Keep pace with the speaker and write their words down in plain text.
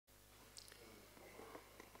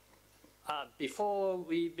Before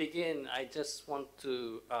we begin, I just want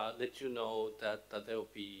to let you know that there will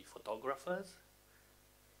be photographers,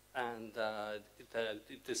 and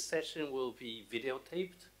the session will be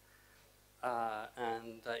videotaped.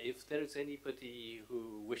 And if there is anybody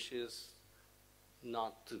who wishes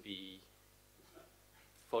not to be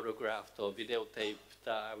photographed or videotaped,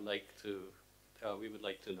 we would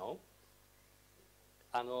like to know.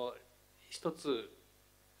 一つ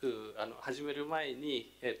始める前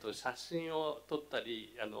に、写真を撮った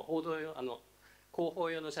り、報道用広報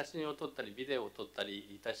用の写真を撮ったりビデオを撮った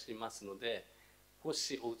りいたしますので、も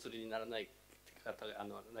しお写りにならない方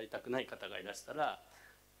なりたくない方がいらしたら、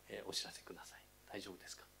お知らせください。大丈夫で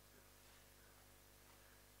すか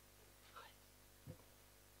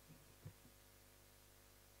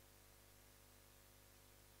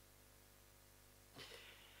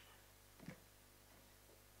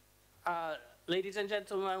？Ladies and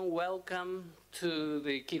gentlemen, welcome to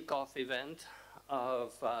the kickoff event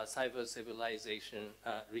of Cyber Civilization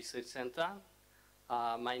Research Center.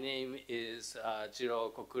 My name is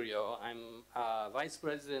Jiro Kokuryo. I'm Vice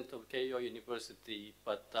President of Keio University,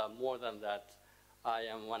 but more than that, I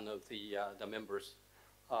am one of the members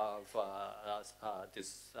of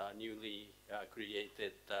this newly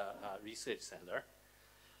created research center.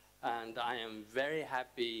 And I am very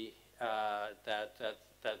happy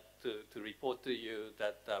to report to you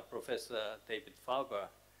that Professor David Farber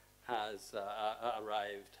has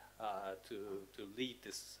arrived to lead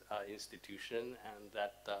this institution, and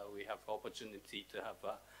that we have opportunity to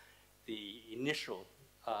have the initial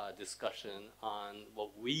discussion on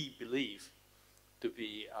what we believe to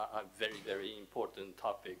be a very, very important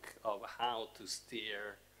topic of how to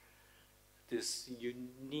steer this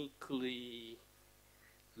uniquely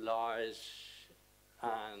large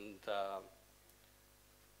and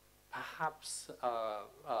perhaps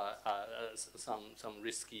some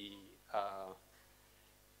risky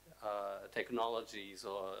technologies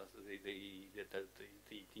or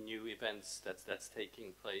the new events that's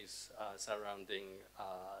taking place surrounding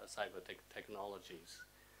cyber technologies,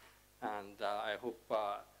 and I hope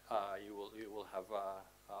you will have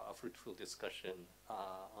a fruitful discussion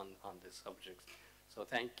on this subject. So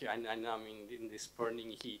thank you. And I mean, in this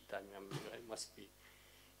burning heat, it must be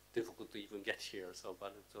difficult to even get here. So,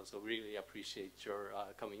 but it's also really appreciate your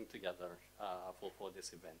coming together for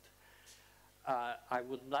this event. I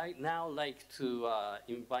would now like to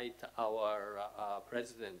invite our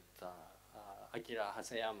president, Akira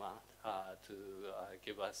Haseyama, to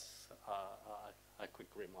give us a quick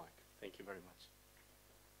remark. Thank you very much.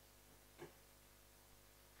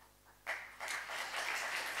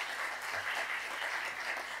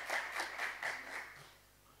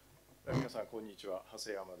 皆さんこんにちは、長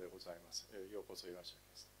谷山でございます。ようこそいらっしゃい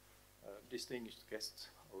ます。Distinguished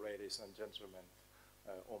guests, ladies and gentlemen,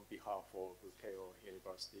 on behalf of Keio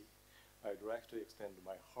University, I'd like to extend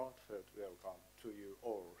my heartfelt welcome to you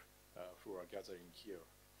all who are gathering here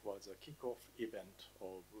for the kickoff event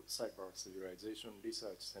of Cyber Civilization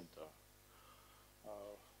Research Center,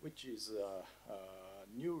 which is a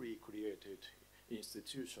newly created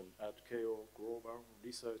institution at Keio Global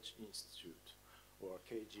Research Institute, or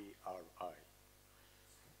KGRI.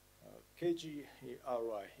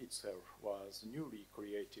 KGRI itself was newly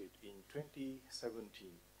created in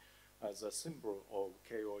 2017 as a symbol of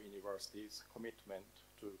Keio University's commitment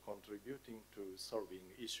to contributing to solving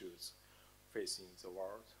issues facing the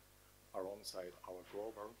world alongside our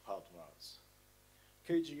global partners.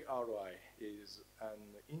 KGRI is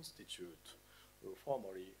an institute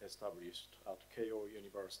formally established at Keio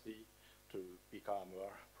University to become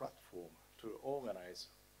a platform to organize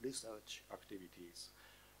research activities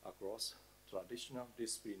across traditional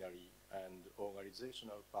disciplinary and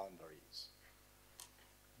organizational boundaries.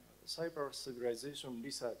 Cyber Civilization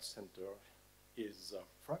Research Center is a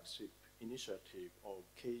flagship initiative of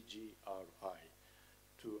KGRI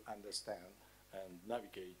to understand and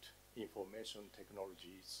navigate information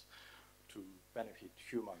technologies to benefit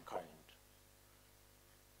humankind.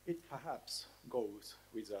 It perhaps goes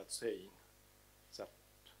without saying that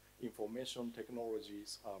information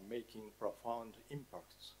technologies are making profound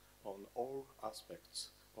impacts on all aspects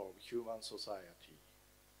of human society.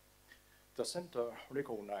 The center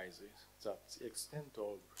recognizes that the extent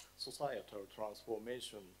of societal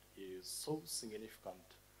transformation is so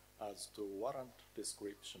significant as to warrant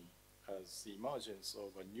description as the emergence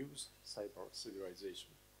of a new cyber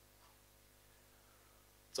civilization.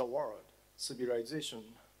 The word civilization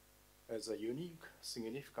has a unique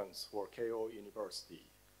significance for Keio University.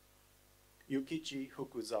 Yukichi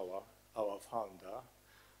Fukuzawa, our founder,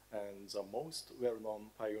 and the most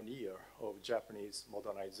well-known pioneer of Japanese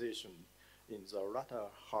modernization in the latter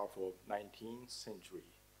half of 19th century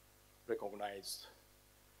recognized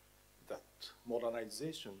that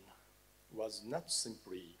modernization was not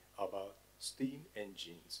simply about steam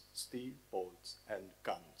engines, steel boats, and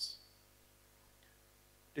guns.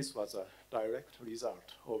 This was a direct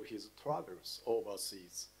result of his travels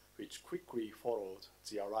overseas, which quickly followed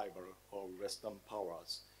the arrival of Western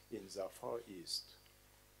powers in the Far East.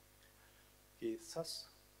 He thus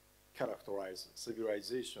characterized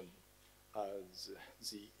civilization as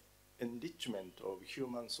the enrichment of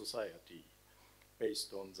human society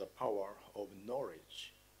based on the power of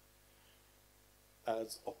knowledge,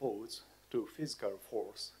 as opposed to physical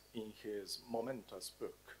force in his momentous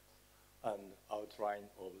book, An Outline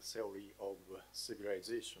of Theory of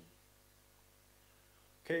Civilization.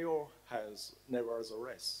 Keio has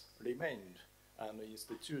nevertheless remained an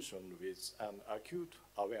institution with an acute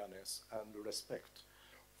awareness and respect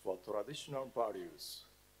for traditional values,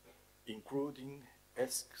 including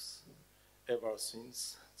ethics, ever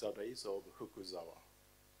since the days of Fukuzawa.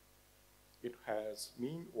 It has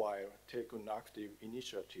meanwhile taken active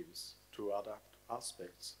initiatives to adapt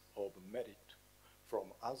aspects of merit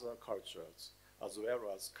from other cultures, as well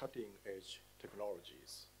as cutting-edge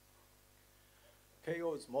technologies.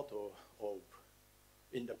 Keio's motto of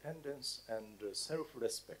independence and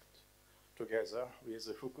self-respect, together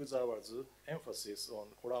with Fukuzawa's emphasis on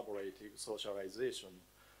collaborative socialization,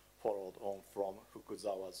 followed on from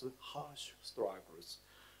Fukuzawa's harsh struggles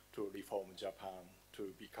to reform Japan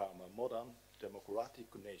to become a modern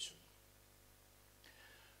democratic nation.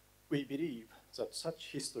 We believe that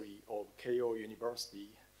such history of Keio University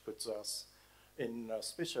puts us in a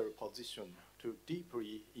special position to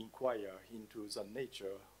deeply inquire into the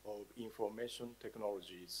nature of information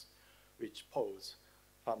technologies, which pose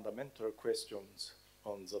fundamental questions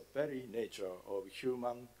on the very nature of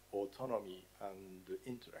human autonomy and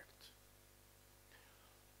intellect.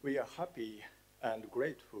 We are happy and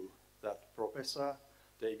grateful that Professor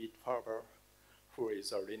David Farber, who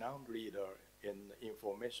is a renowned leader in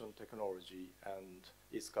information technology and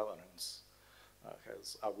its governance,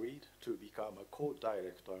 has agreed to become a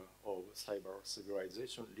co-director of Cyber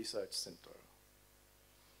Civilization Research Center.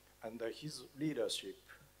 Under his leadership,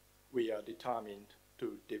 we are determined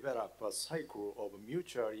to develop a cycle of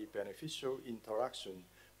mutually beneficial interaction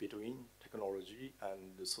between technology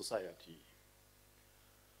and society.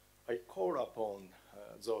 I call upon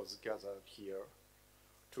those gathered here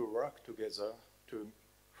to work together to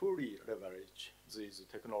fully leverage these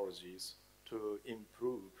technologies to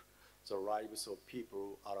improve the lives of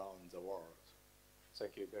people around the world.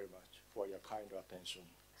 Thank you very much for your kind attention.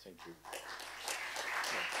 Thank you. Thank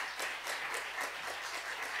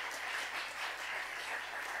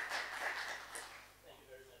you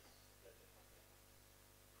very much.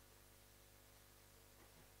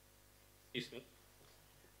 Excuse me.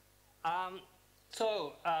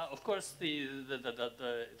 Of course,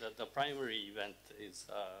 the primary event is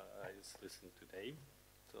listening today.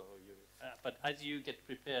 So, but as you get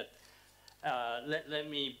prepared, let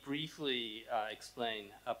me briefly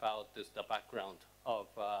explain about the background of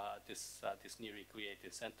this newly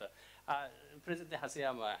created center. President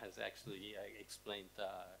Haseyama has actually explained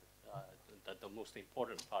the most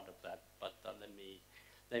important part of that, but let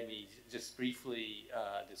me just briefly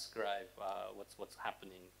describe what's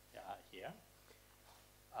happening here.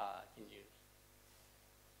 Can you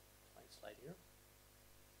my slide here?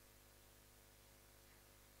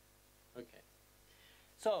 Okay.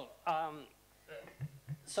 So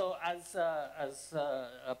as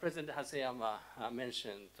President Haseyama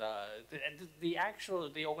mentioned,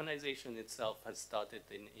 the organization itself has started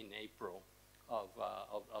in April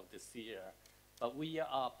of this year, but we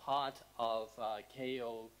are part of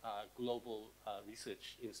Keio Global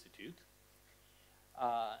Research Institute,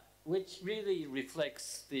 which really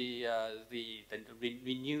reflects the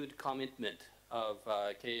renewed commitment of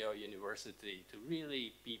Keio University to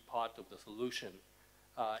really be part of the solution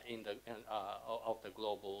of the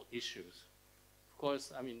global issues. Of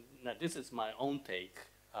course, I mean, now this is my own take.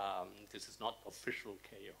 This is not official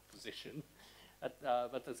Keio position. But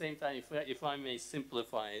at the same time, if I may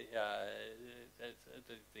simplify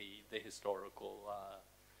the historical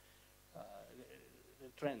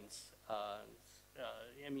trends,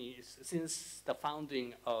 I mean, since the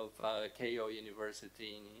founding of Keio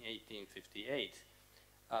University in 1858,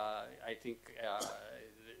 I think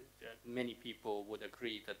many people would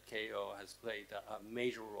agree that Keio has played a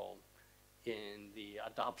major role in the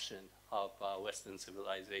adoption of Western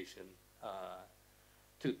civilization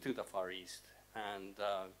to the Far East. And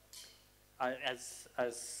as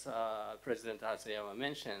President Haseyama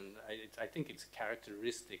mentioned, I think it's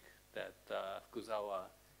characteristic that Fukuzawa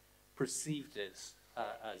perceive this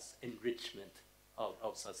as enrichment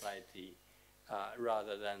of society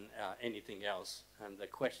rather than anything else. And the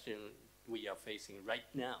question we are facing right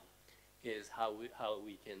now is how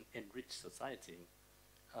we can enrich society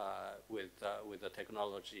with the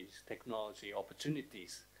technology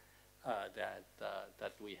opportunities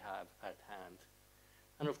that we have at hand.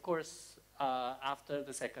 And of course, after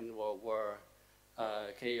the Second World War,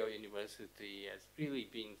 Keio University has really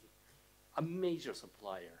been a major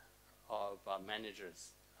supplier of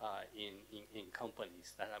managers in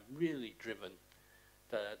companies that have really driven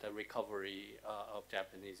the recovery of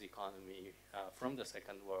Japanese economy from the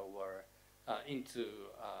Second World War into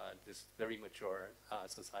this very mature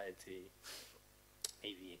society,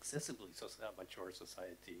 maybe excessively mature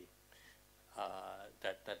society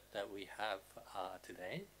that we have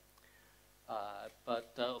today.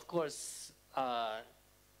 But of course,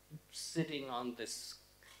 sitting on this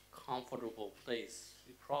comfortable place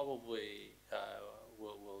probably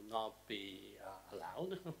will not be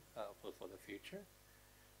allowed for the future.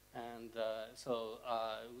 And so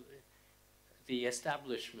the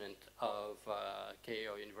establishment of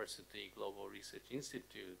Keio University Global Research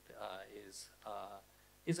Institute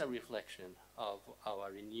is a reflection of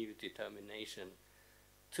our renewed determination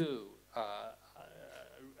to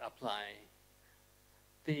apply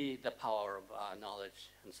the power of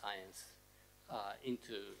knowledge and science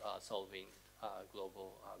into solving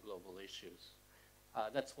global issues.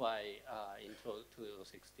 That's why in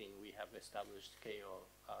 2016 we have established Keio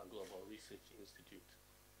Global Research Institute.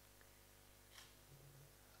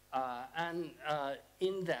 And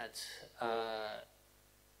in that,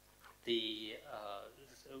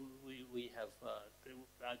 we have,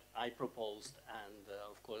 I proposed, and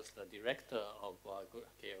of course the director of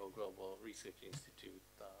Keio Global Research Institute,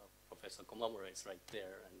 Professor Komamura, is right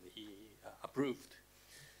there, and he approved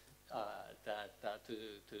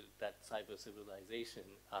that cyber civilization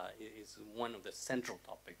is one of the central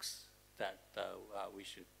topics that we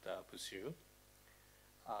should pursue.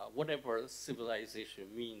 Whatever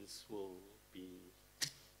civilization means will be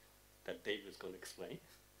that David's going to explain.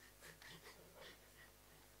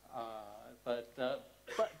 But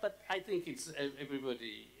I think it's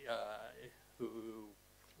everybody who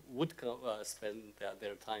would spend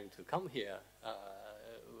their time to come here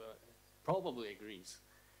probably agrees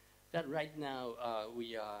that right now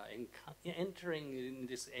we are entering in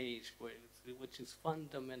this age which is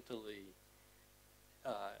fundamentally,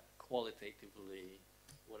 qualitatively,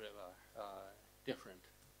 different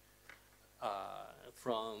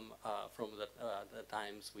from the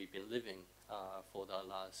times we've been living for the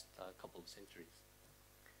last couple of centuries.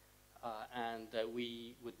 And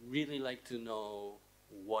we would really like to know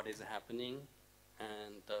what is happening,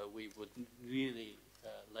 and we would really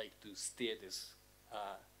like to steer this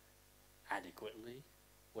adequately,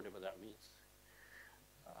 whatever that means.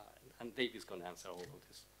 And David's going to answer all of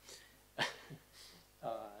this.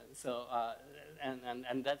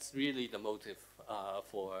 And that's really the motive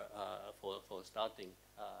for starting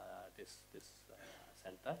this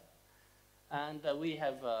center. And we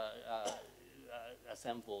have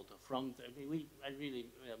assembled from. I really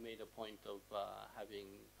made a point of having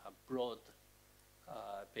a broad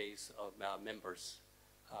base of members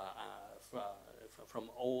from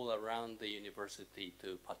all around the university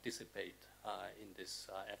to participate in this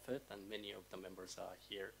effort, and many of the members are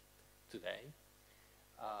here today.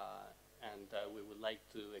 And we would like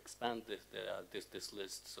to expand this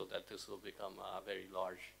list so that this will become a very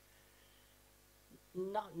large,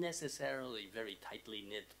 not necessarily very tightly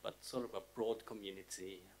knit, but sort of a broad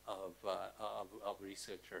community of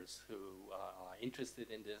researchers who are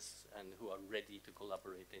interested in this and who are ready to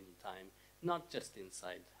collaborate anytime, not just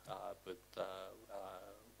inside, but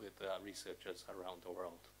with researchers around the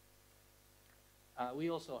world. We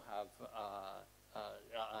also have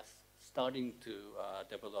starting to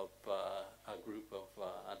develop a group of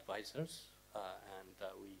advisors, and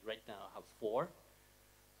we right now have 4.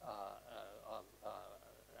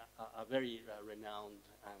 Are very renowned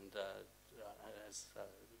and as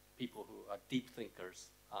people who are deep thinkers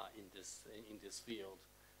in this field,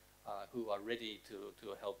 who are ready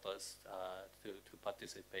to help us to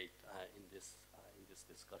participate in this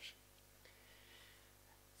discussion.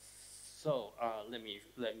 So let me.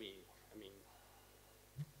 I mean,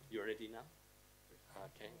 you're ready now?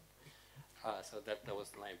 Okay. So that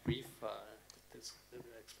was my brief this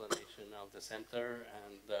explanation of the center,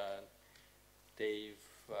 and Dave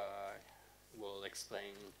will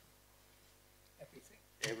explain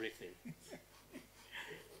everything.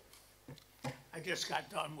 I just got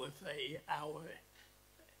done with an hour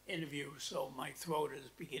interview, so my throat is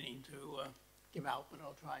beginning to give out, but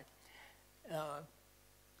I'll try.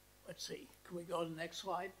 Let's let's see, can we go to the next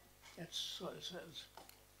slide? That sort of says,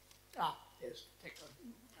 there's the ticker,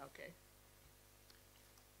 okay.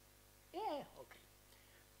 Yeah, okay.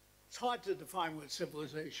 It's hard to define what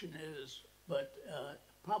civilization is, but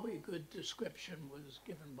probably a good description was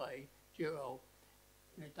given by Jiro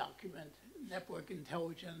in a document. Network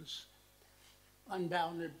intelligence,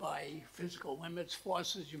 unbounded by physical limits,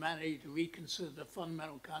 forces humanity to reconsider the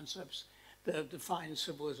fundamental concepts that have defined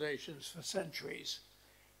civilizations for centuries.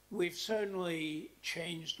 We've certainly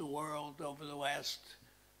changed the world over the last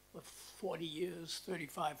 40 years,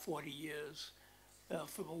 35, 40 years,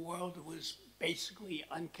 from a world that was basically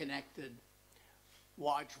unconnected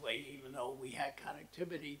largely, even though we had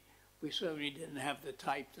connectivity. We certainly didn't have the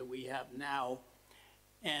type that we have now.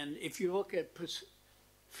 And if you look at,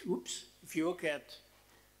 if you look at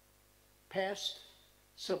past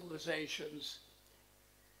civilizations,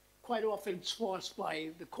 quite often it's forced by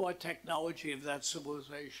the core technology of that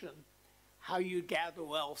civilization, how you gather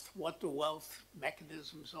wealth, what the wealth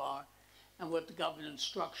mechanisms are, and what the governance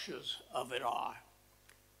structures of it are.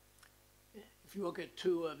 If you look at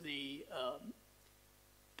two of the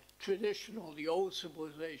traditional, the old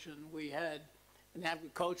civilization, we had an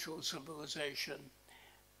agricultural civilization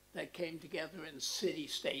that came together in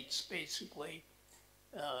city-states, basically,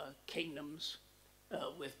 kingdoms,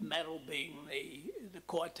 with metal being the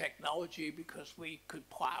core technology because we could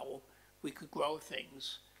plow, we could grow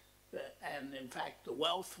things. And in fact, the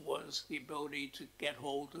wealth was the ability to get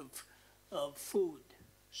hold of food,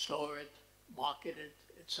 store it, market it,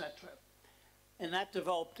 etc. And that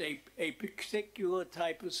developed a particular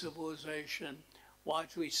type of civilization,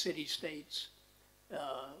 largely city-states,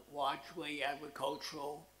 largely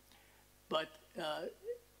agricultural. But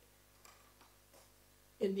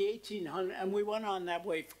in the 1800s, and we went on that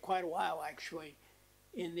way for quite a while actually,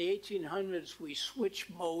 in the 1800s we switched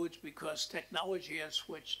modes because technology has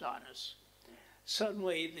switched on us.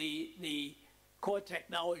 Suddenly the core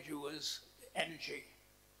technology was energy,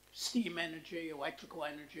 steam energy, electrical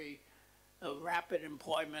energy, a rapid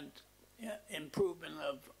improvement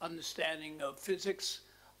of understanding of physics,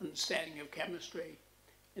 understanding of chemistry,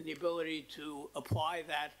 and the ability to apply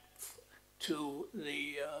that to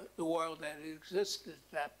the world that existed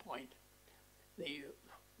at that point. The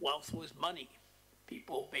wealth was money.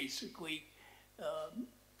 People basically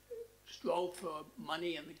strove for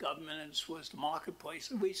money, and the governance was the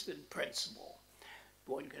marketplace, at least in principle.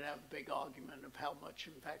 One could have a big argument of how much,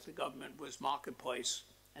 in fact, the government was marketplace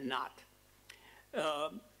and not.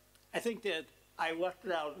 I think that I left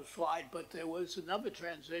it out of the slide, but there was another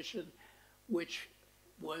transition which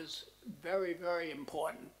was very, very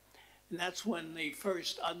important. And that's when the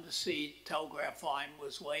first undersea telegraph line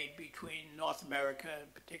was laid between North America, in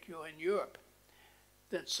particular, and Europe.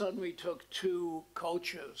 That suddenly took two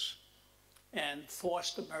cultures and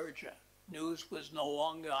forced a merger. News was no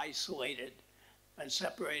longer isolated and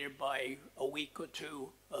separated by a week or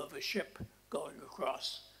two of a ship going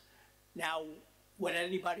across. Now, what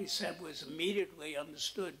anybody said was immediately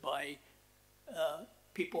understood by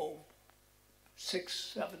people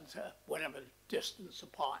 6, 7, whatever distance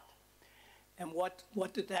apart. And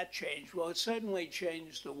what did that change? Well, it certainly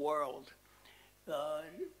changed the world,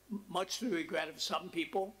 much to the regret of some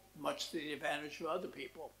people, much to the advantage of other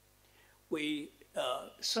people. We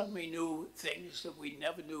suddenly knew things that we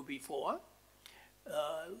never knew before.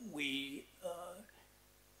 We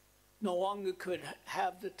no longer could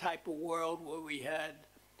have the type of world where we had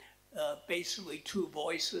basically two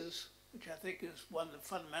voices, which I think is one of the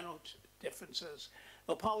fundamental differences.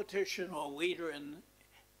 A politician or leader in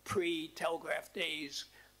pre-telegraph days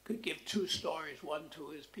could give two stories, one to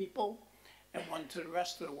his people and one to the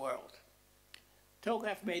rest of the world.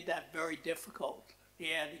 Telegraph made that very difficult.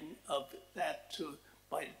 The adding of that to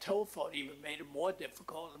by the telephone even made it more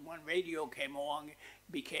difficult, and when radio came along, it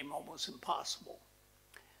became almost impossible.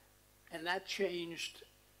 And that changed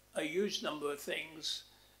a huge number of things.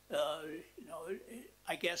 You know,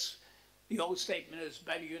 I guess the old statement is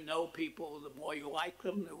better you know people, the more you like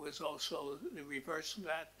them. There was also the reverse of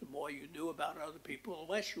that. The more you knew about other people,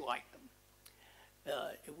 the less you liked them.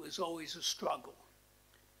 It was always a struggle.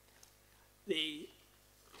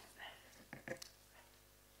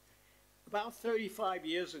 About 35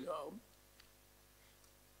 years ago,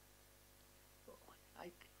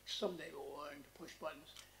 someday we'll learn to push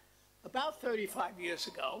buttons. About 35 years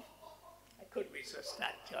ago, I couldn't resist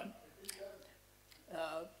that, John.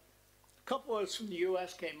 A couple of us from the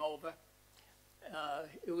US came over.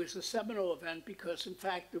 It was a seminal event because, in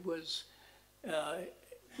fact, it was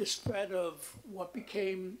the spread of what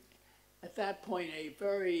became, at that point, a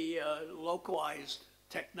very localized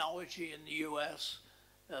technology in the US,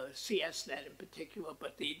 CSNet in particular,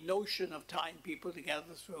 but the notion of tying people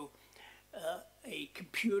together through a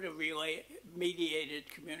computer-mediated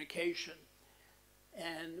communication.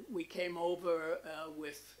 And we came over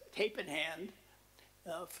with tape in hand.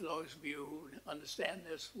 For those of you who understand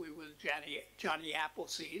this, we were Johnny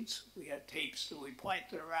Appleseeds. We had tapes that we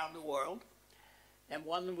planted around the world. And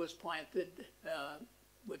one was planted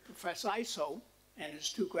with Professor Iso and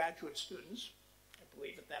his 2 graduate students, I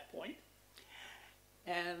believe at that point.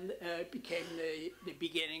 And it became the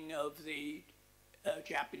beginning of the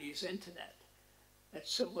Japanese internet. At a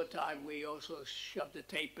similar time, we also shoved the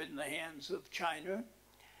tape in the hands of China,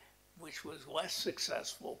 which was less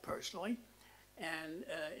successful personally, and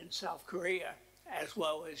in South Korea, as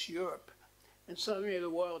well as Europe. And suddenly the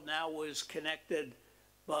world now was connected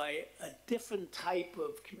by a different type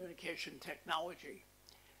of communication technology,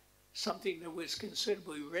 something that was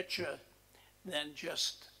considerably richer than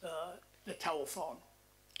just the telephone,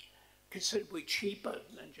 considerably cheaper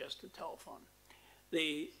than just the telephone.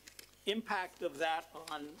 The impact of that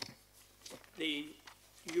on the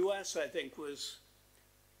US, I think, was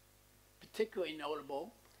particularly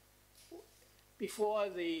notable. Before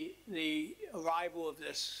the arrival of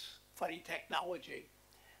this funny technology,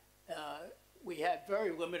 we had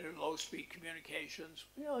very limited low-speed communications.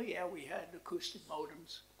 Yeah, we had acoustic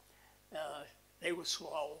modems. They were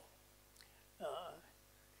slow.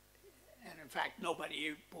 And in fact,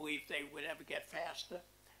 nobody believed they would ever get faster.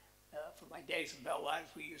 For my days in Bell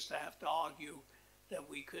Labs, we used to have to argue that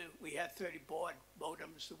we had 30 baud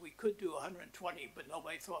modems, that we could do 120, but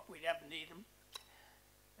nobody thought we'd ever need them.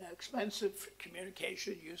 Expensive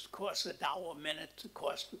communication used to cost $1 a minute to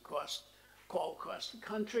call across the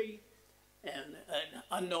country, and an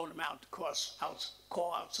unknown amount to call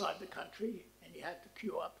outside the country, and you had to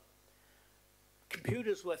queue up.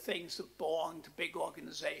 Computers were things that belonged to big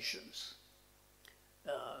organizations.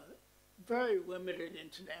 Very limited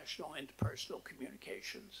international interpersonal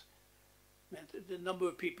communications. Meant that the number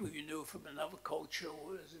of people you knew from another culture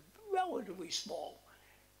was relatively small.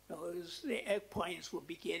 The airplanes were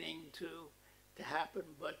beginning to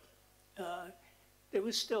happen, but there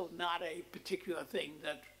was still not a particular thing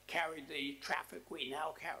that carried the traffic we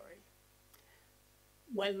now carry.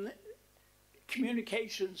 When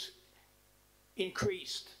communications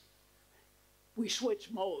increased, we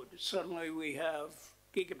switched mode. Suddenly we have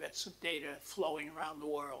gigabits of data flowing around the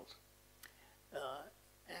world.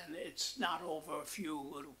 And it's not over a few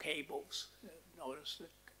little cables. Notice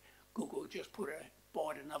that Google just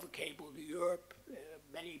bought another cable to Europe,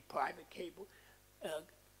 many private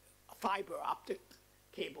fiber optic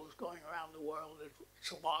cables going around the world.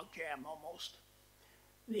 It's a logjam almost.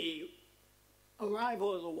 The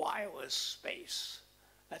arrival of the wireless space,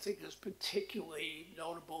 I think, is particularly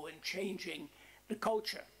notable in changing the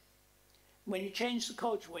culture. When you change the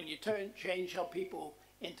culture, when you change how people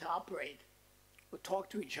interoperate or talk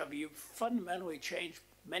to each other, you fundamentally change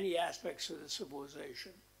many aspects of the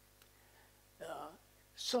civilization.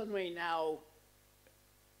 Suddenly now,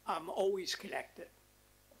 I'm always connected.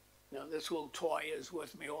 This little toy is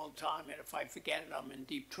with me all the time, and if I forget it, I'm in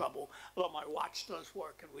deep trouble. Although my watch does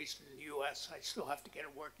work, at least in the US, I still have to get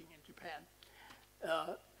it working in Japan.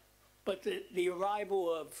 But the arrival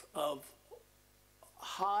of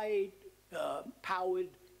high-powered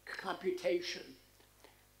computation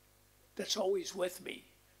that's always with me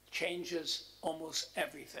changes almost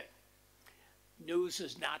everything. News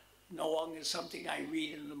is no longer something I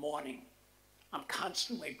read in the morning. I'm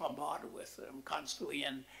constantly bombarded with it. I'm constantly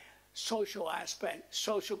in social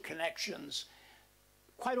connections,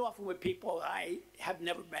 quite often with people I have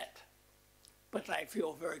never met, but I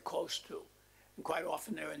feel very close to. And quite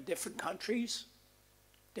often they're in different countries,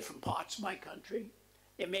 different parts of my country.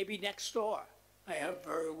 They may be next door. I have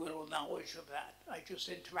very little knowledge of that. I just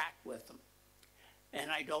interact with them. And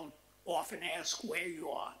I don't often ask where you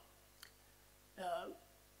are.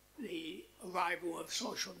 The arrival of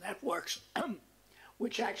social networks,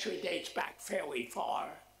 which actually dates back fairly far,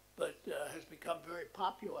 but has become very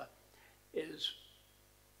popular, is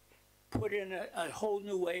put in a whole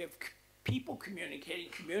new way of people communicating,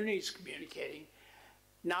 communities communicating,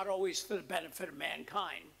 not always for the benefit of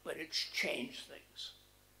mankind, but it's changed things.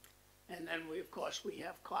 And then of course, we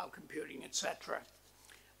have cloud computing, et cetera.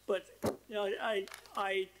 But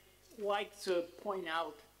I like to point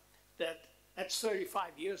out that that's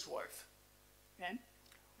 35 years worth, okay?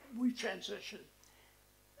 We transition.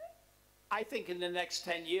 I think in the next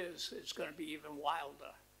 10 years, it's going to be even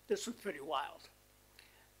wilder. This was pretty wild.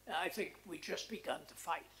 I think we just begun to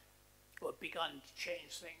fight, or begun to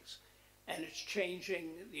change things. And it's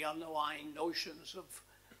changing the underlying notions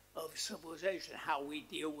of civilization, how we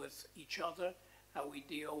deal with each other, how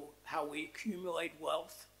we accumulate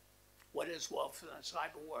wealth. What is wealth in a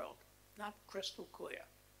cyber world? Not crystal clear.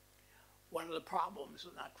 What are the problems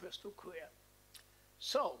are not crystal clear.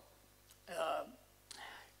 So,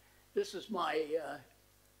 this is my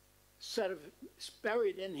set of,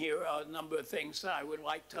 buried in here are a number of things that I would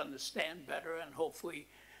like to understand better, and hopefully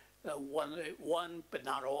one, but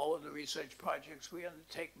not all of the research projects we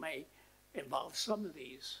undertake may involve some of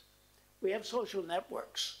these. We have social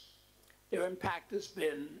networks. Their impact has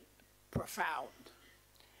been profound.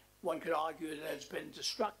 One could argue that it's been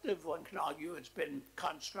destructive, one could argue it's been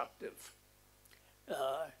constructive.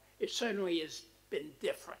 It certainly has been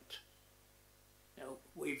different. You know,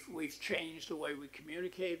 we've changed the way we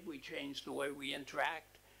communicate, we changed the way we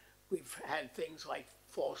interact. We've had things like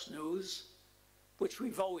false news, which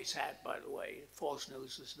we've always had, by the way. False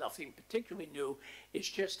news is nothing particularly new. It's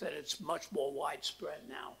just that it's much more widespread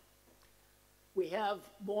now. We have,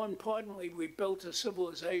 more importantly, we built a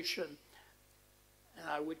civilization, and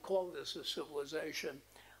I would call this a civilization,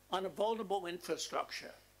 on a vulnerable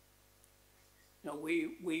infrastructure. You know,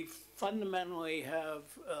 we fundamentally have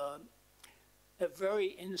a very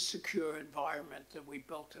insecure environment that we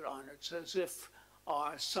built it on. It's as if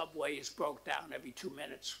our subways broke down every 2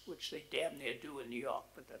 minutes, which they damn near do in New York,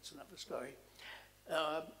 but that's another story.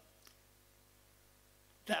 That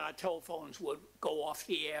our telephones would go off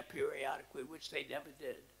the air periodically, which they never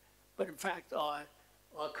did. But in fact, our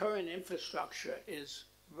current infrastructure is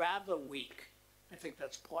rather weak. I think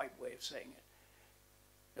that's a polite way of saying it.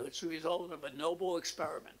 It's a result of a noble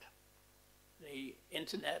experiment. The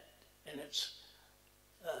internet and its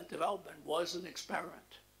development was an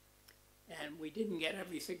experiment. And we didn't get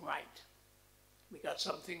everything right. We got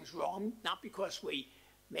some things wrong, not because we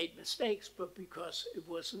made mistakes, but because it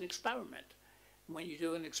was an experiment. And when you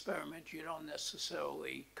do an experiment, you don't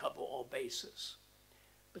necessarily cover all bases.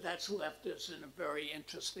 But that's left us in a very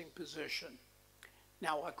interesting position.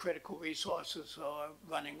 Now our critical resources are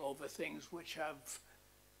running over things which have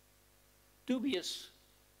dubious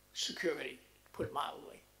security, to put it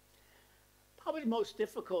mildly. Probably the most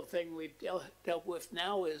difficult thing we've dealt with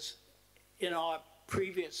now is in our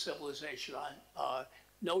previous civilization, our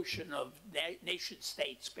notion of nation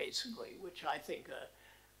states, basically, which I think are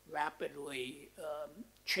rapidly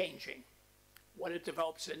changing. What it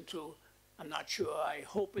develops into, I'm not sure. I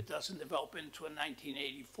hope it doesn't develop into a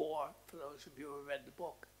 1984, for those of you who read the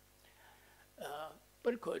book.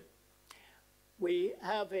 But it could. We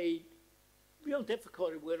have a real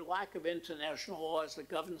difficulty with a lack of international laws that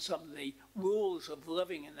govern some of the rules of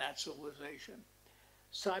living in that civilization.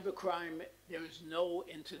 Cybercrime, there is no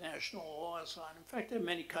international laws on. In fact, there are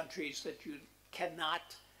many countries that you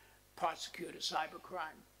cannot prosecute a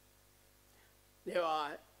cybercrime. There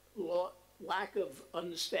are lack of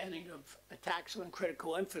understanding of attacks on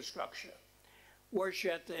critical infrastructure. Worse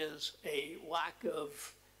yet, there's a lack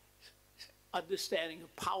of understanding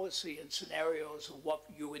of policy and scenarios of what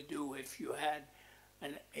you would do if you had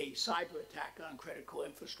a cyber attack on critical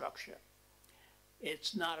infrastructure.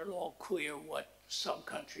 It's not at all clear what some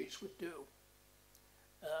countries would do.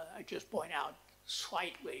 I just point out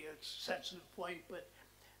slightly, it's a sensitive point, but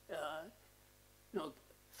you know,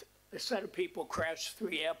 a set of people crashed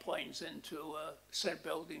 3 airplanes into a set of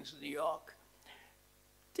buildings in New York.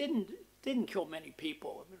 Didn't kill many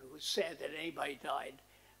people. I mean, it was sad that anybody died,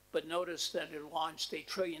 but notice that it launched $1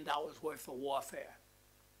 trillion worth of warfare.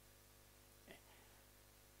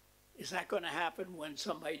 Is that going to happen when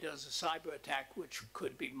somebody does a cyber attack, which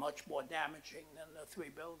could be much more damaging than the 3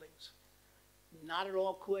 buildings? Not at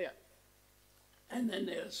all clear. And then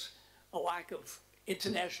there's a lack of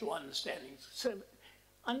international understandings. So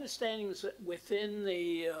understandings that within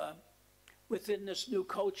this new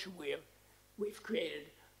culture we've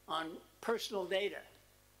created on personal data.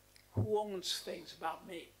 Who owns things about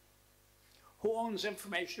me? Who owns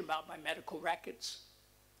information about my medical records,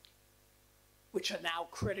 which are now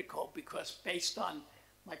critical because based on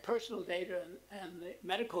my personal data and the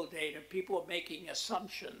medical data, people are making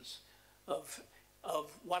assumptions of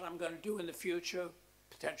what I'm going to do in the future,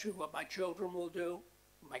 potentially what my children will do,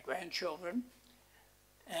 my grandchildren,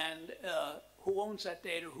 and who owns that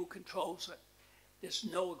data, who controls it. There's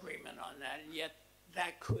no agreement on that, and yet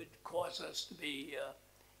that could cause us to be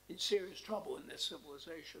in serious trouble in this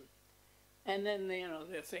civilization. And then, you know,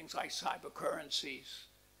 there are things like cyber currencies,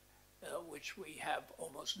 which we have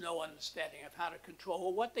almost no understanding of how to control,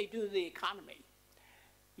 or what they do to the economy.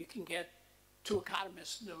 You can get 2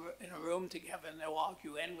 economists in a room together and they'll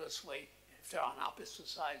argue endlessly if they're on opposite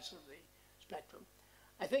sides of the spectrum.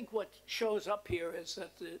 I think what shows up here is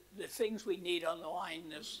that the things we need underlying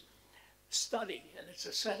this study, and it's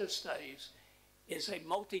a set of studies, is a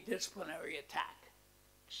multidisciplinary attack.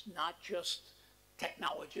 It's not just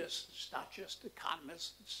technologists, it's not just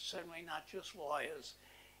economists, it's certainly not just lawyers.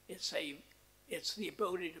 It's the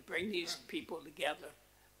ability to bring these people together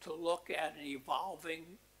to look at an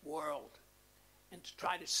evolving world and to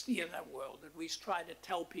try to steer that world, at least try to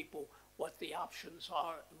tell people what the options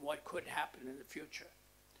are and what could happen in the future.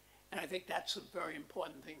 And I think that's a very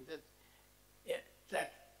important thing,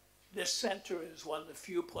 that this center is one of the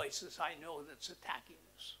few places I know that's attacking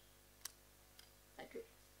this. Thank you.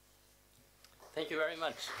 Thank you very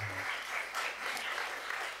much.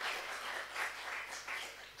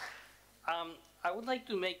 I would like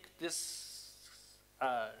to make this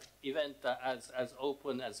event as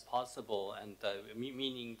open as possible, and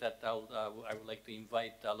meaning that I would like to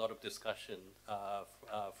invite a lot of discussion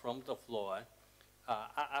from the floor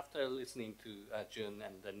after listening to Jun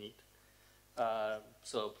and Danit.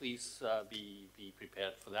 So please be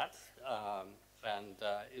prepared for that.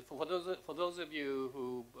 For those of you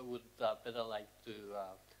who would better like to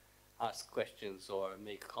ask questions or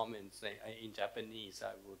make comments in Japanese,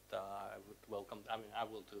 I would welcome. I mean, I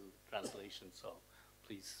will do translation. So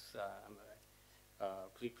please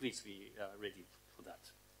please be ready for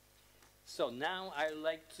that. So now I'd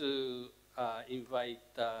like to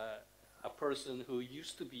invite a person who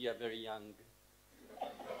used to be a very young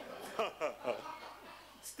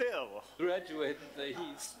graduate.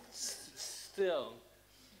 He's still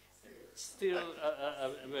a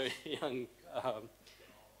very young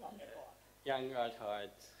at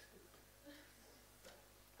heart.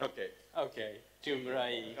 Okay,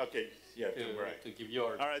 Murai. Okay, yeah, Murai. To give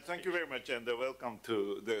your. All right, thank you very much, and welcome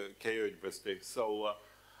to the Keio University. So,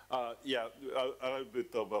 yeah, a little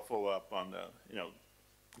bit of a follow up on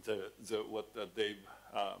what Dave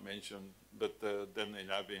mentioned, but then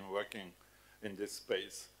I've been working in this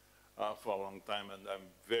space for a long time, and I'm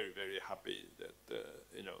very, very happy that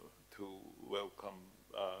to welcome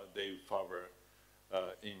Dave Farber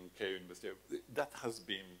in Keio University. That has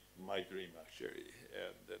been my dream, actually,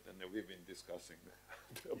 and we've been discussing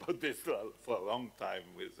about this for a long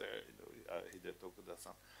time with Hideto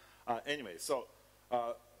Okuda-san. Anyway, so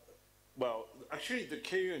well, actually, the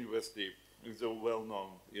Keio University is a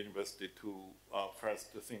well-known university to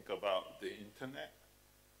first to think about the internet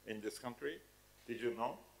in this country. Did you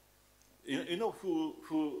know? You know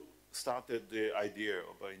who started the idea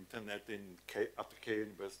of internet at the Keio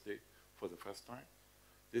University for the first time?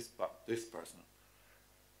 This person.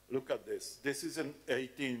 Look at this. This is an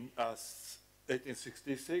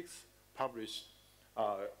 1866 published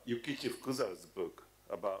Yukichi Fukuzawa's book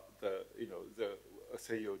about the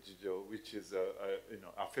Seiyo Jijo, which is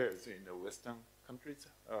affairs in the Western countries.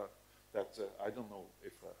 That's I don't know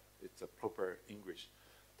if it's a proper English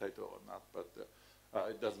title or not, but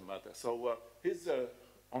it doesn't matter. So he's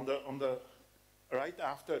on the right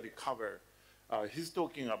after the cover. He's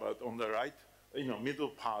talking about on the right, middle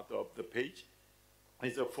part of the page.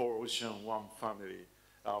 Is a 4 ocean, 1 family,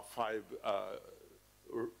 5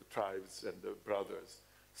 tribes and brothers.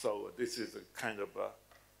 So this is a kind of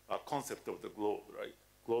a concept of the globe, right?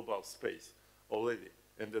 Global space already.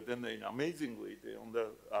 And then amazingly, on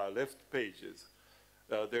the left pages,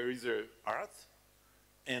 there is a Earth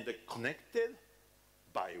and connected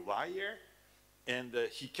by wire. And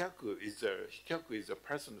Hikyaku is a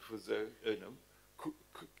person who's a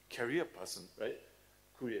career person, right?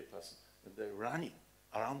 Career person, and they're running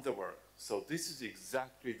around the world. So this is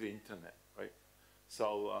exactly the internet, right?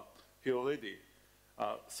 So he already.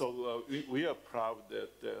 We are proud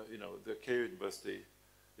that the Keio University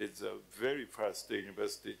is the very first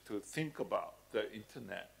university to think about the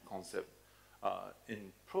internet concept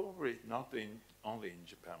in probably not only in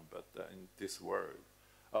Japan but in this world.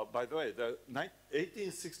 By the way, the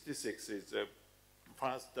 1866 is the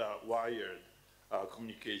first wired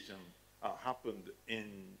communication happened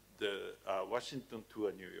in the Washington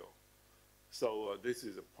to New York. So this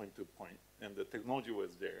is a point-to-point, and the technology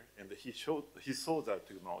was there, and he saw that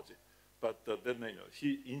technology. But then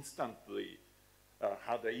he instantly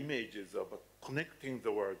had the images of connecting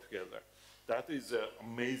the world together. That is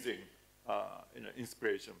amazing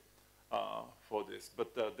inspiration for this.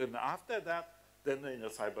 But then after that, then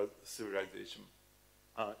cyber civilization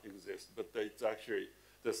exists. But it's actually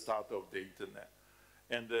the start of the internet.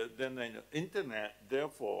 And then internet,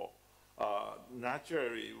 therefore,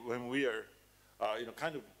 naturally, when we are,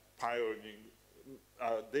 kind of pioneering,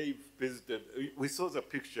 Dave visited, we saw the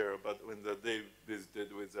picture, but when Dave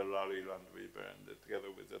visited with Larry Landweber and together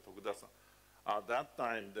with Tokuda-san, at that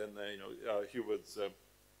time, then, he was,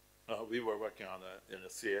 we were working on a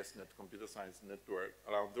CSNet, computer science network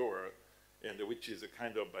around the world, and which is a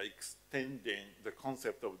kind of extending the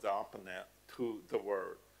concept of the ARPANET to the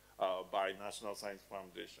world by National Science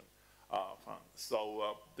Foundation fund.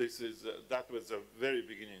 So that was the very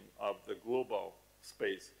beginning of the global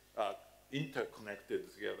space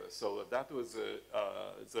interconnected together. So that was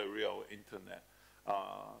the real internet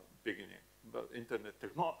beginning. But internet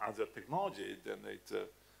as a technology, then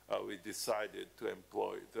we decided to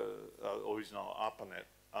employ the original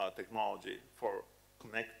ARPANET technology for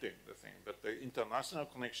connecting the thing. But the international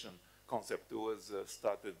connection concept was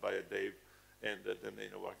started by Dave, and then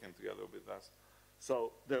working together with us.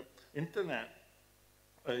 So the internet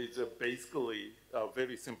is basically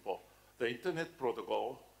very simple. The internet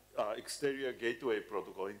protocol, exterior gateway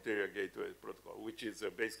protocol, interior gateway protocol, which is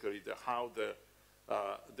basically how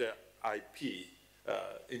the IP,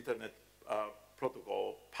 internet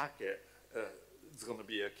protocol packet is going to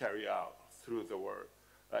be carried out through the world,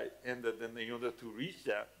 right? And then in order to reach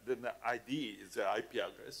that, then the ID is the IP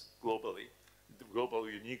address globally, the global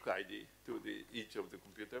unique ID to each of the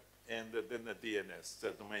computer, and then the DNS,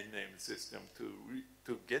 the domain name system,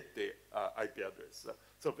 to get the IP address.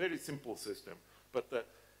 So very simple system, but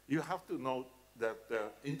you have to know that the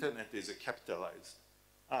internet is capitalized.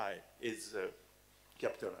 I is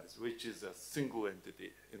capitalized, which is a single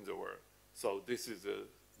entity in the world. So this is a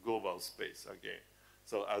global space again.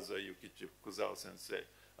 So as Yukichi Fukuzawa-sensei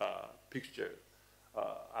picture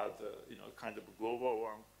as a kind of global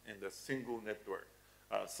one and a single network.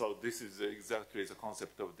 So this is exactly the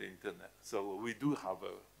concept of the internet. So we do have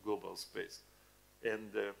a global space.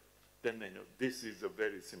 And then this is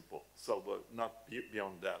very simple. So not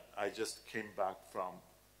beyond that. I just came back from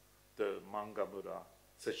the manga mura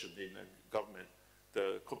session in the government,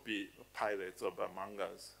 the copy pilots of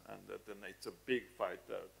mangas, and then it's a big fight.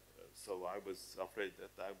 So I was afraid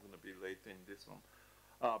that I'm going to be late in this one.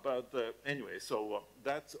 But anyway, so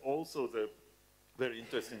that's also the very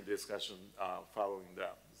interesting discussion following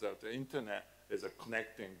that the internet is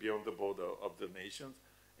connecting beyond the border of the nations,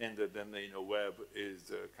 and then web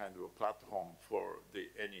is kind of a platform for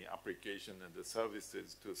any application and the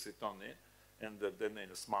services to sit on it, and then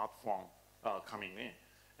a smartphone coming in,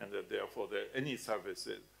 and therefore any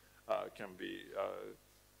services can be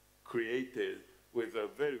created with a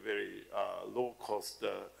very, very low cost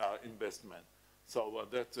investment. So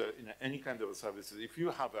that's any kind of services. If you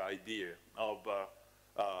have an idea of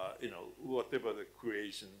whatever the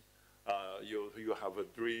creation, you have a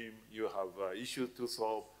dream, you have issues to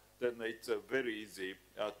solve, then it's very easy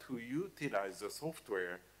to utilize the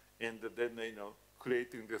software and then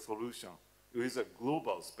creating the solution with a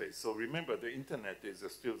global space. So remember, the internet is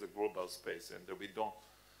still the global space, and we don't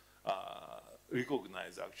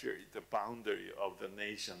recognize actually the boundary of the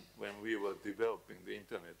nation when we were developing the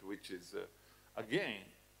internet, which is again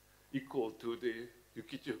equal to the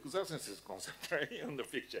Yukichi Fukuzawa-sensei's concept right on the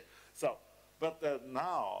picture. So, but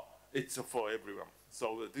now it's for everyone.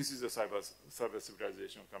 So this is a cyber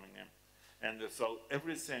civilization coming in, and so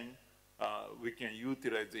everything we can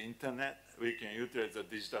utilize the internet, we can utilize the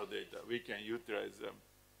digital data, we can utilize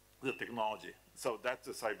the technology. So that's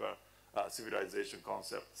the cyber civilization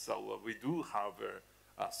concept. So we do have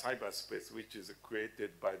a cyberspace which is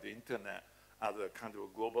created by the internet as a kind of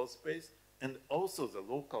a global space, and also the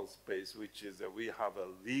local space, which is we have a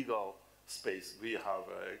legal space, we have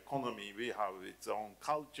an economy, we have its own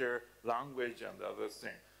culture, language, and other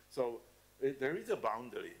things. So there is a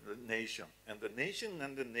boundary, the nation, and the nation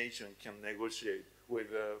can negotiate with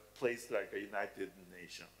a place like a United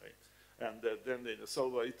Nations, right? And then,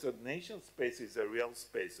 so it's a nation space is a real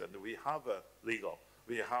space, and we have a legal,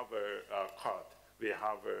 we have a court, we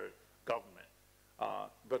have a government.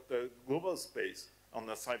 But the global space, on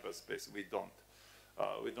the cyberspace, we don't.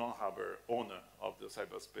 We don't have an owner of the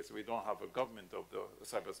cyberspace. We don't have a government of the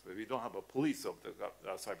cyberspace. We don't have a police of the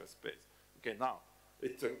cyberspace. Okay, now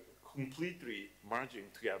it's completely merging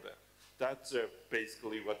together. That's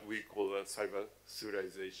basically what we call a cyber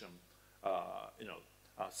civilization,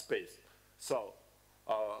 space. So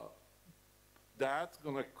that's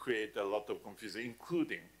going to create a lot of confusion,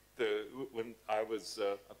 including when I was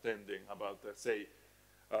attending about, say,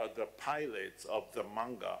 the pilots of the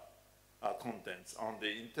manga contents on the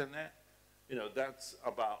internet, that's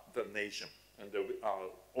about the nation and our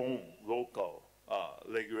own local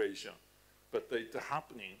regulation. But it's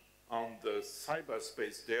happening on the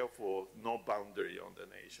cyberspace, therefore no boundary on the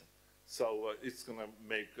nation. So it's going to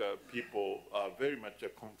make people very much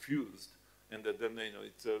confused, and then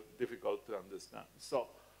it's difficult to understand. So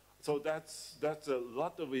that's a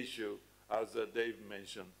lot of issue, as Dave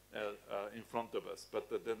mentioned, in front of us. But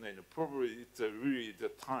then probably it's really the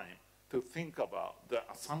time to think about the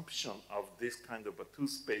assumption of this kind of two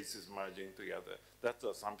spaces merging together. That's the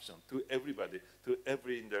assumption to everybody, to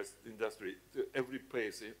every industry, to every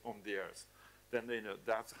place on the earth. Then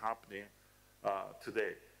that's happening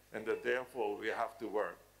today. And therefore, we have to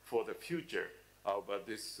work for the future of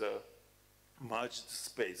this merged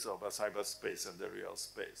space of a cyberspace and the real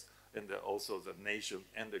space, and also the nation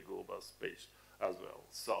and the global space as well.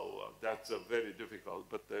 So that's very difficult,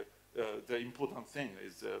 but the important thing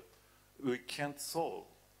is we can't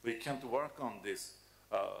work on this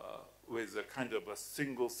with a kind of a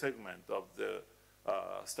single segment of the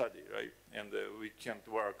study, right? And we can't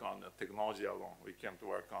work on technology alone. We can't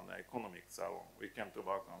work on economics alone. We can't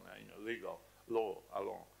work on legal law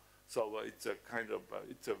alone. So it's a kind of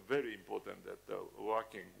it's a very important that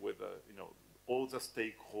working with all the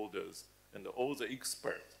stakeholders and all the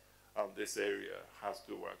experts on this area has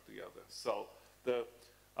to work together. So the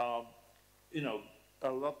a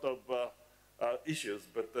lot of issues,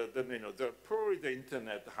 but then probably the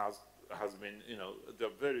internet has been the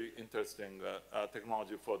very interesting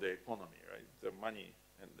technology for the economy, right? The money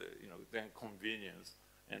and then convenience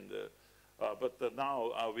and but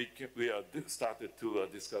now we are started to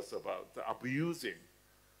discuss about the abusing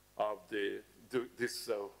of this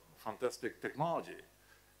fantastic technology,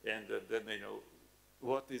 and then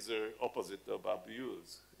what is the opposite of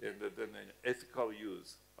abuse, and then ethical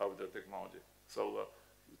use of the technology. So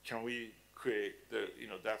can we create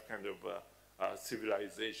that kind of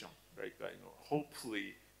civilization, right?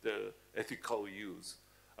 Hopefully the ethical use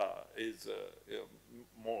is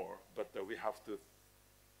more, but we have to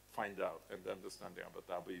find out and understanding about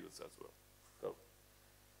abuse as well. So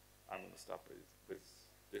I'm going to stop with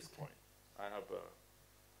this point. I have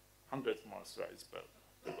hundreds more slides, but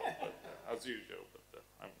as usual, but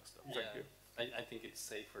I'm going to stop. Thank you. I think it's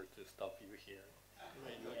safer to stop you here.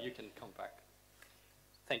 You can come back.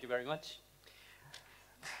 Thank you very much.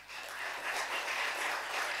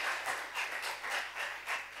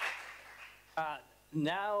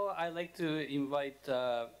 Now I'd like to invite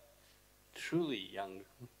truly young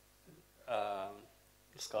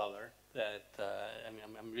scholar that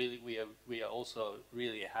we are also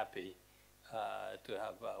really happy to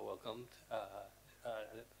have welcomed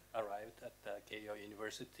arrived at Keio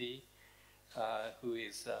University, who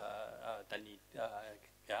is Danit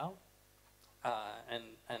Keio.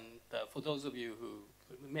 And for those of you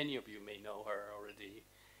many of you may know her already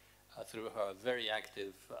through her very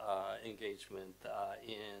active engagement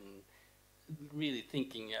in really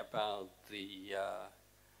thinking about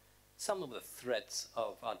some of the threats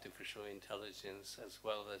of artificial intelligence, as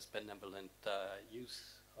well as benevolent use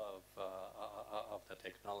of the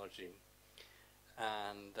technology.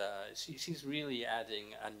 And she's really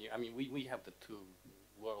adding a new, we have the two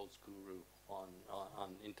world's guru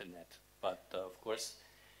on internet, but of course,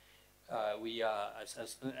 we are,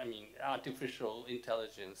 artificial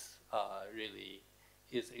intelligence really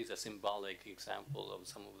is a symbolic example of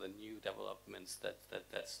some of the new developments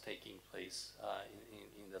that's taking place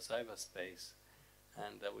in the cyberspace,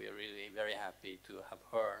 and we are really very happy to have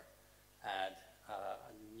her add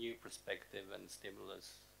a new perspective and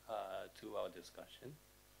stimulus to our discussion.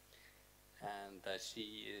 And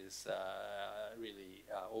she is really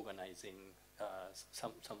organizing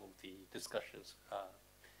some of the discussions.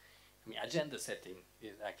 Agenda setting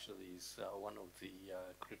is actually one of the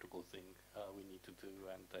critical things we need to do,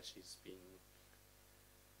 and she's been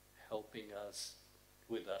helping us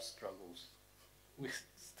with our struggles. We're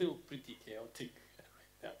still pretty chaotic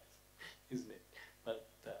right now, isn't it? But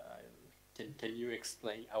can you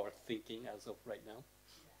explain our thinking as of right now?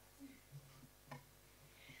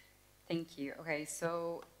 Thank you. Okay,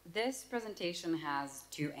 so this presentation has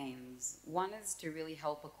two aims. One is to really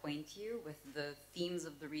help acquaint you with the themes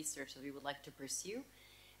of the research that we would like to pursue.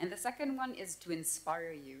 And the second one is to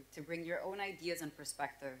inspire you to bring your own ideas and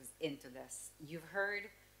perspectives into this. You've heard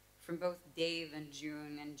from both Dave and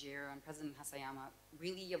June and Jiro and President Haseyama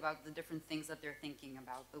really about the different things that they're thinking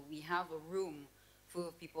about. But we have a room full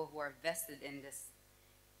of people who are vested in this,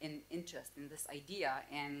 in interest in this idea.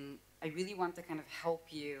 And I really want to kind of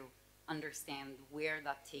help you understand where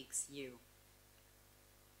that takes you.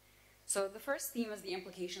 So the first theme is the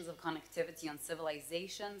implications of connectivity on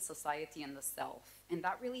civilization, society, and the self. And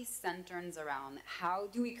that really centers around how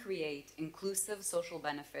do we create inclusive social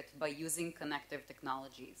benefit by using connective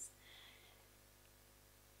technologies.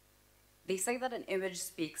 They say that an image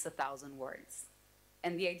speaks 1,000 words.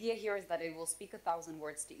 And the idea here is that it will speak 1,000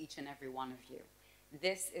 words to each and every one of you.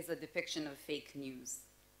 This is a depiction of fake news.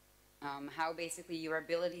 How basically your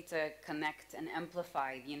ability to connect and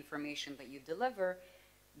amplify the information that you deliver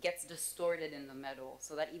gets distorted in the middle,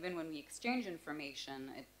 so that even when we exchange information,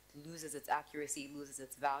 it loses its accuracy, loses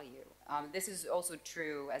its value. This is also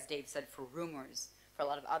true, as Dave said, for rumors, for a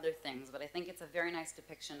lot of other things, but I think it's a very nice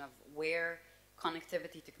depiction of where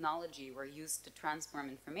connectivity technology, where used to transform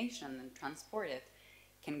information and transport it,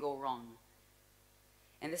 can go wrong.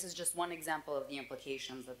 And this is just one example of the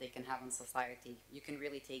implications that they can have on society. You can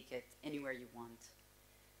really take it anywhere you want.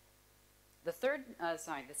 The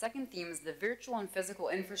second theme is the virtual and physical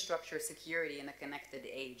infrastructure security in a connected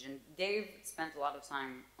age. And Dave spent a lot of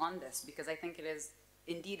time on this because I think it is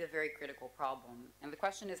indeed a very critical problem. And the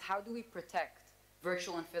question is, how do we protect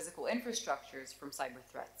virtual and physical infrastructures from cyber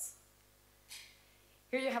threats?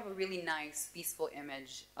 Here you have a really nice, peaceful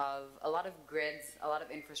image of a lot of grids, a lot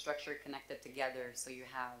of infrastructure connected together. So you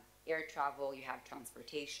have air travel, you have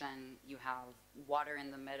transportation, you have water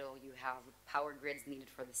in the middle, you have power grids needed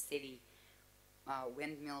for the city,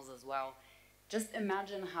 windmills as well. Just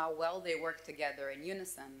imagine how well they work together in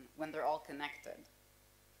unison when they're all connected.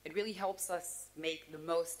 It really helps us make the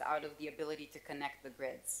most out of the ability to connect the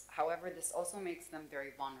grids. However, this also makes them very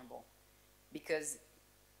vulnerable because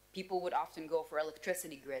people would often go for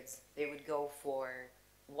electricity grids. They would go for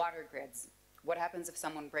water grids. What happens if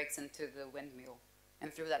someone breaks into the windmill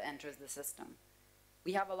and through that enters the system?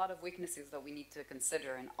 We have a lot of weaknesses that we need to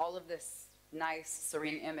consider, and all of this nice,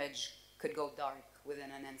 serene image could go dark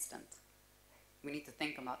within an instant. We need to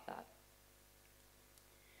think about that.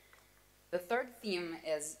 The third theme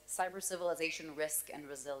is cyber civilization risk and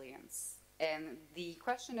resilience. And the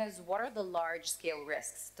question is, what are the large-scale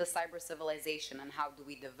risks to cyber civilization and how do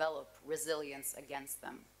we develop resilience against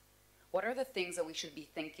them? What are the things that we should be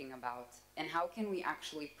thinking about and how can we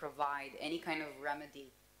actually provide any kind of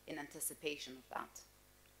remedy in anticipation of that?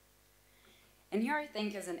 And here I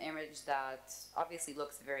think is an image that obviously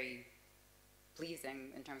looks very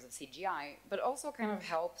pleasing in terms of CGI, but also kind of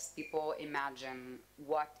helps people imagine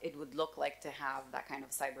what it would look like to have that kind of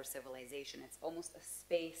cyber civilization. It's almost a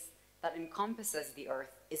space that encompasses the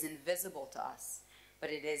Earth, is invisible to us, but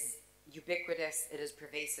it is ubiquitous, it is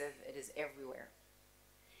pervasive, it is everywhere.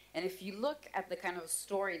 And if you look at the kind of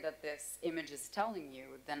story that this image is telling you,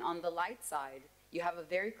 then on the light side, you have a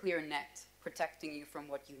very clear net protecting you from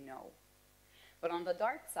what you know. But on the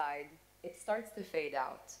dark side, it starts to fade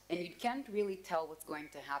out, and you can't really tell what's going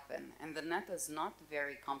to happen, and the net is not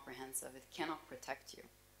very comprehensive, it cannot protect you.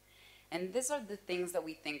 And these are the things that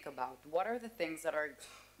we think about. What are the things that are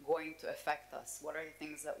going to affect us? What are the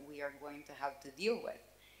things that we are going to have to deal with?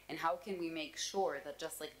 And how can we make sure that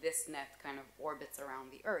just like this net kind of orbits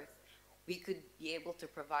around the Earth, we could be able to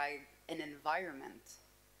provide an environment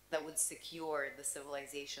that would secure the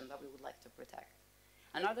civilization that we would like to protect?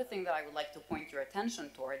 Another thing that I would like to point your attention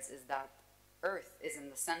towards is that Earth is in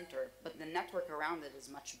the center, but the network around it is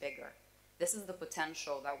much bigger. This is the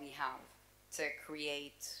potential that we have to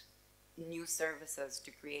create new services,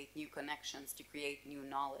 to create new connections, to create new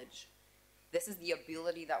knowledge. This is the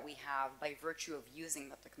ability that we have by virtue of using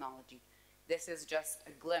the technology. This is just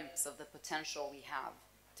a glimpse of the potential we have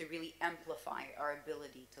to really amplify our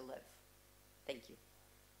ability to live. Thank you.